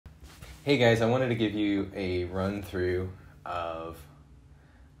Hey guys, I wanted to give you a run through of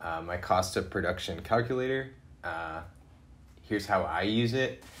my cost of production calculator. Here's how I use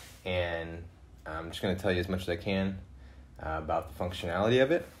it, and I'm just going to tell you as much as I can about the functionality of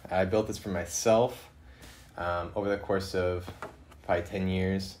it. I built this for myself over the course of probably 10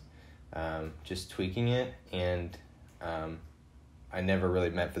 years, just tweaking it, and I never really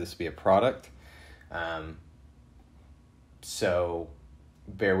meant for this to be a product. So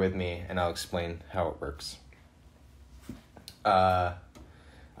bear with me and I'll explain how it works. Up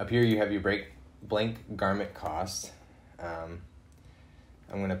here you have your blank garment cost. I'm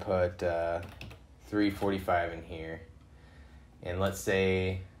going to put $3.45 in here, and let's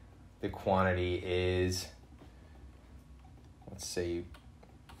say the quantity is, let's say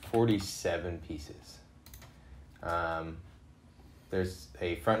 47 pieces. There's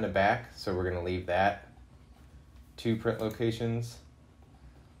a front and a back, so we're going to leave that. 2 print locations.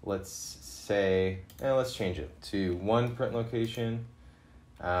 Let's say, let's change it to 1 print location,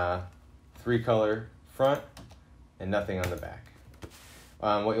 3 color front, and nothing on the back.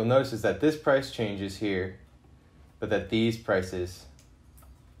 What you'll notice is that this price changes here, but that these prices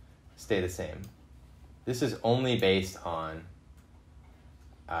stay the same. This is only based on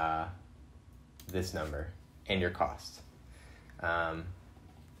this number and your cost.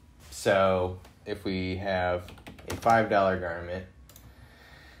 So if we have a $5 garment,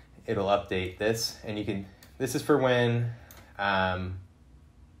 it'll update this, and this is for when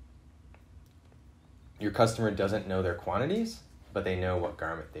your customer doesn't know their quantities, but they know what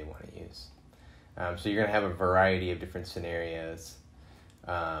garment they want to use. So you're going to have a variety of different scenarios.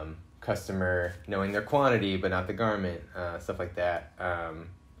 Customer knowing their quantity, but not the garment, stuff like that.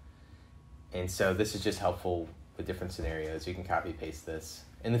 And so this is just helpful with different scenarios. You can copy paste this.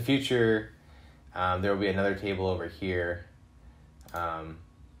 In the future, there will be another table over here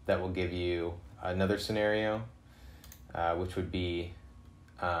that will give you another scenario, which would be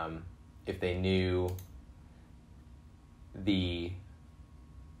if they knew the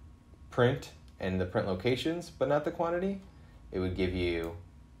print and the print locations, but not the quantity, it would give you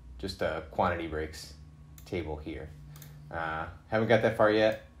just a quantity breaks table here. Haven't got that far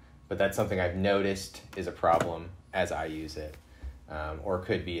yet, but that's something I've noticed is a problem as I use it, or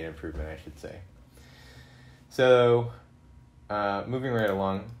could be an improvement, I should say. So, moving right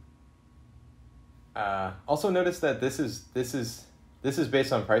along. Also notice that this is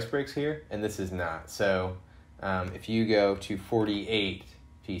based on price breaks here, and this is not. So, if you go to 48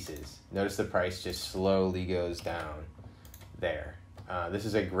 pieces, notice the price just slowly goes down there. This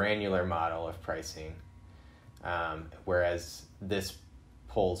is a granular model of pricing, whereas this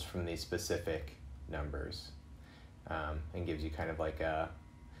pulls from these specific numbers and gives you kind of like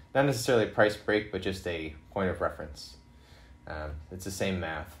not necessarily a price break, but just a point of reference. It's the same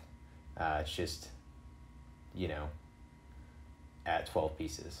math. It's just, at 12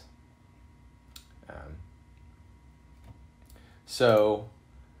 pieces. So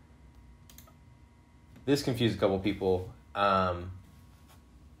this confused a couple people.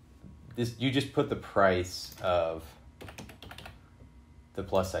 You just put the price of the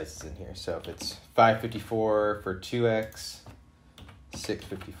plus sizes in here. So if it's $5.54 for 2X,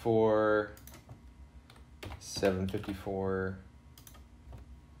 $6.54, $7.54,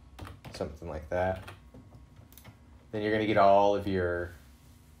 something like that, then you're going to get all of your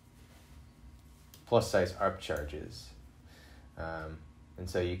plus size upcharges. And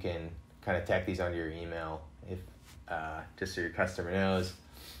so you can kind of tack these onto your email if just so your customer knows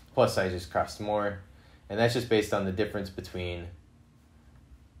plus sizes cost more. And that's just based on the difference between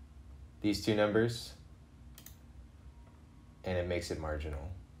these two numbers, and it makes it marginal.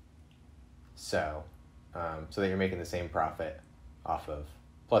 So that you're making the same profit off of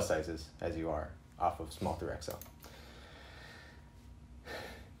plus sizes as you are off of small through XL.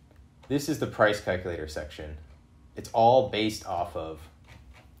 This is the price calculator section. It's all based off of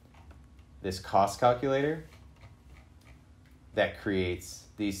this cost calculator that creates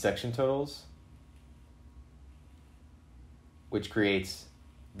these section totals, which creates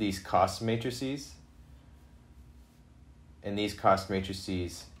these cost matrices, and these cost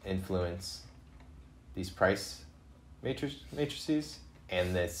matrices influence these price matrices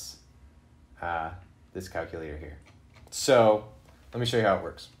and this calculator here. So let me show you how it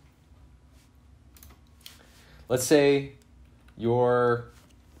works. Let's say you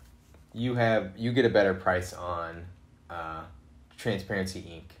get a better price on transparency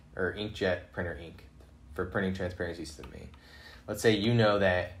ink or inkjet printer ink for printing transparencies than me. Let's say you know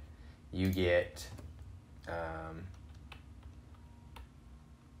that you get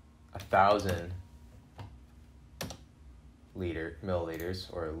 1,000 milliliters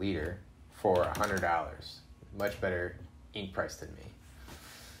or a liter for $100. Much better ink price than me.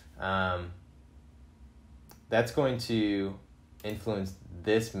 That's going to influence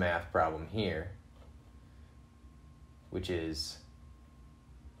this math problem here, which is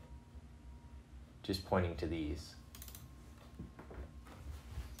just pointing to these.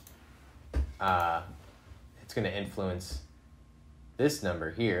 It's going to influence this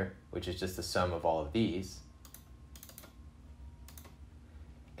number here, which is just the sum of all of these,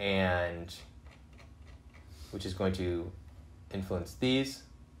 and which is going to influence these,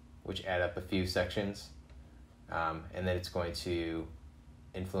 which add up a few sections, and then it's going to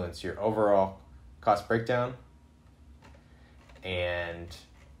influence your overall cost breakdown and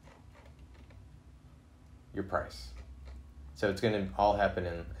your price. So it's going to all happen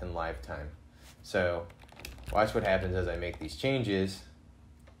in live time. So watch what happens as I make these changes.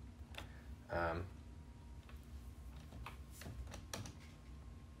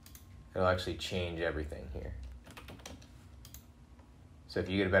 It'll actually change everything here. So if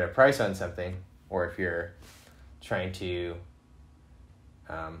you get a better price on something, or if you're trying to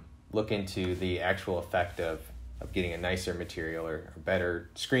look into the actual effect of getting a nicer material or better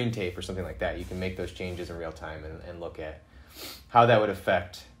screen tape or something like that, you can make those changes in real time and look at how that would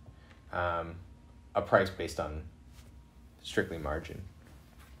affect a price based on strictly margin.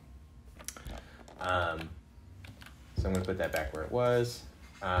 So I'm going to put that back where it was.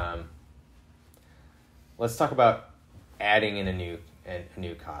 Let's talk about adding in a new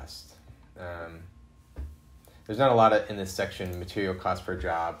cost. There's not a lot in this section, material cost per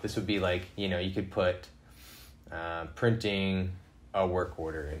job. This would be like, you could put printing a work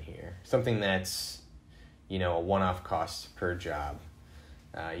order in here. Something that's, a one-off cost per job.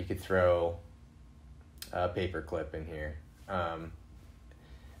 You could throw a paper clip in here.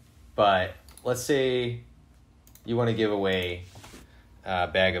 But let's say you want to give away a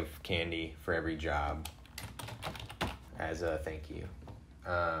bag of candy for every job as a thank you.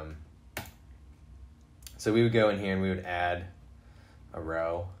 So we would go in here and we would add a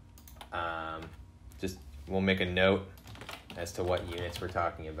row. We'll make a note as to what units we're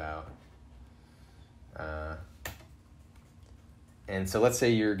talking about. And so let's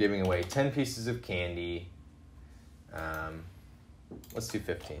say you're giving away 10 pieces of candy. Let's do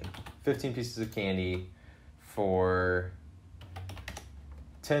 15. 15 pieces of candy for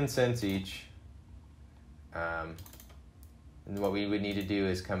 10 cents each. And what we would need to do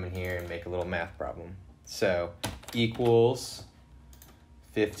is come in here and make a little math problem. So equals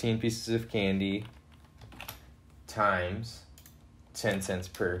 15 pieces of candy times 10 cents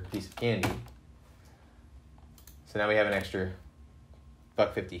per piece of candy. So now we have an extra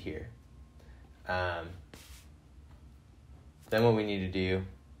 $1.50 here. Then what we need to do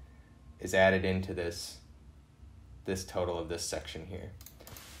is add it into this total of this section here.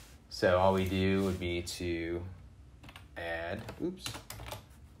 So all we do would be to add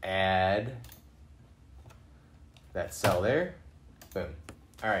that cell there. Boom.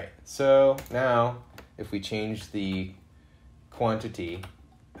 All right, so now if we change the quantity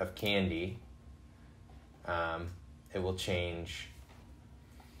of candy, it will change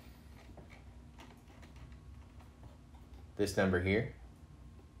this number here,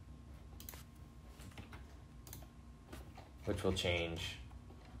 which will change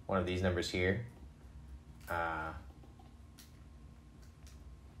one of these numbers here.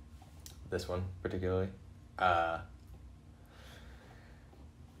 This one particularly.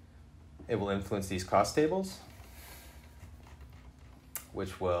 It will influence these cost tables,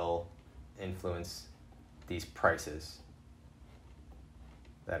 which will influence these prices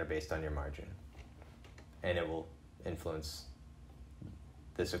that are based on your margin. And it will influence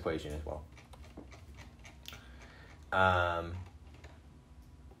this equation as well. I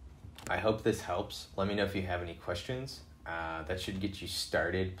hope this helps. Let me know if you have any questions. That should get you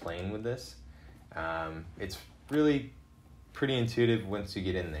started playing with this. It's really pretty intuitive once you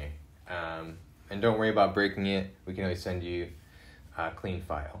get in there. And don't worry about breaking it. We can always send you a clean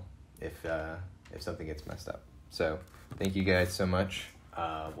file if something gets messed up. So thank you guys so much.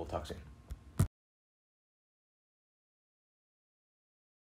 We'll talk soon.